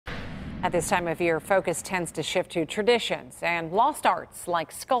At this time of year, focus tends to shift to traditions and lost arts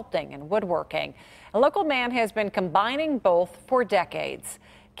like sculpting and woodworking. A local man has been combining both for decades.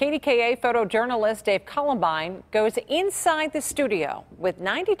 KDKA photojournalist Dave Columbine goes inside the studio with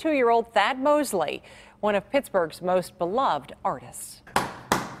 92-year-old Thad Mosley, one of Pittsburgh's most beloved artists.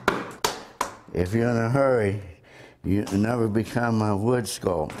 If you're in a hurry, you never become a wood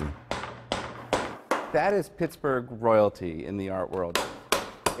sculptor. That is Pittsburgh royalty in the art world.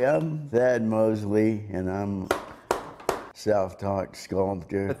 I'm Thad Mosley, and I'm a self-taught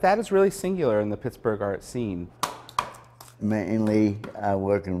sculptor. But that is really singular in the Pittsburgh art scene. Mainly, I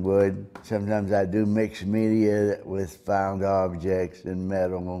work in wood. Sometimes I do mixed media with found objects in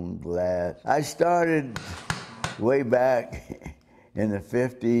metal and glass. I started way back in the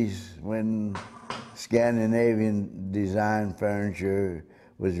 50s when Scandinavian design furniture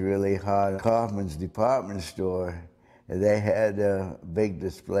was really hot. Kaufman's department store, they had a big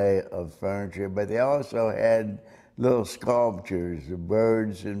display of furniture, but they also had little sculptures of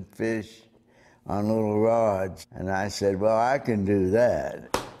birds and fish on little rods. And I said, well, I can do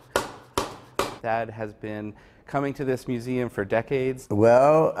that. Thad has been coming to this museum for decades.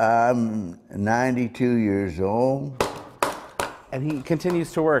 Well, I'm 92 years old. And he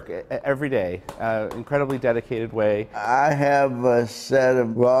continues to work every day, incredibly dedicated way. I have a set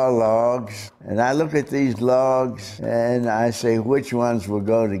of raw logs, and I look at these logs and I say which ones will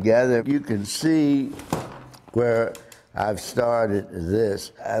go together. You can see where I've started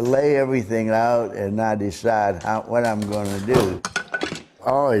this. I lay everything out and I decide what I'm going to do. I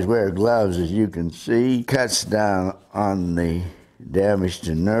always wear gloves, as you can see. Cuts down on the damage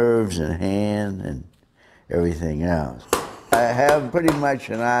to nerves and hand and everything else. I have pretty much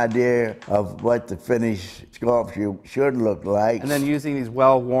an idea of what the finished sculpture should look like. And then using these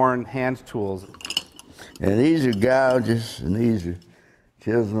well-worn hand tools. And these are gouges and these are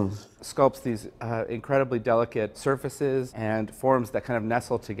chisels. Sculpts these incredibly delicate surfaces and forms that kind of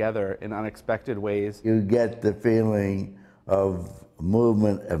nestle together in unexpected ways. You get the feeling of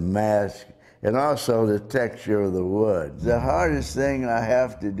movement of mass and also the texture of the wood. The hardest thing I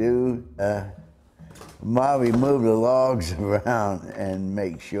have to do, Mommy, move the logs around and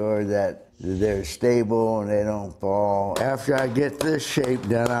make sure that they're stable and they don't fall. After I get this shape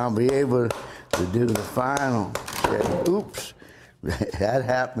done, I'll be able to do the final shape. Oops, that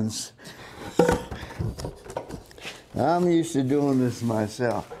happens. I'm used to doing this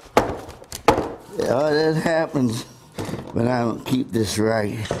myself. Oh, that happens, but I don't keep this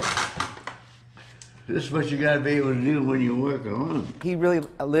right. This is what you got to be able to do when you work alone. He really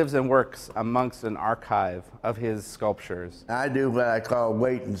lives and works amongst an archive of his sculptures. I do what I call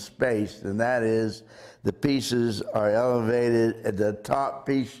weight and space, and that is the pieces are elevated. The top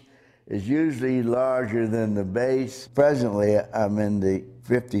piece is usually larger than the base. Presently, I'm in the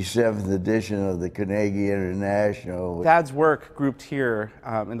 57th edition of the Carnegie International. Thad's work, grouped here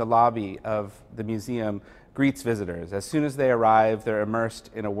in the lobby of the museum, greets visitors. As soon as they arrive, they're immersed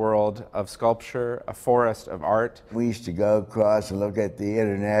in a world of sculpture, a forest of art. We used to go across and look at the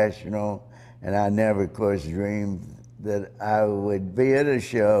International, and I never, of course, dreamed that I would be at a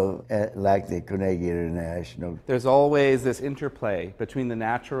show like the Carnegie International. There's always this interplay between the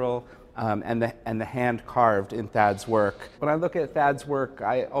natural and the hand carved in Thad's work. When I look at Thad's work,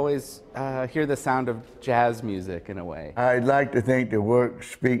 I always hear the sound of jazz music in a way. I'd like to think the work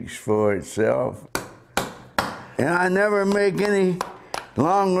speaks for itself. And I never make any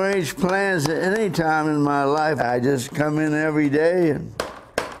long-range plans at any time in my life. I just come in every day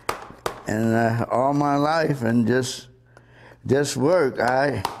and all my life and just work.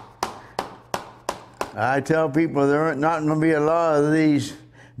 I tell people there are not going to be a lot of these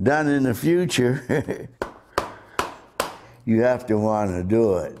done in the future. You have to want to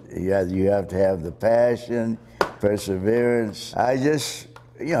do it. You have to have the passion, perseverance. I just,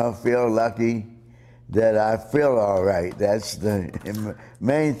 feel lucky that I feel all right. That's the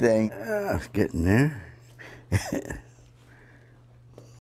main thing. Getting there.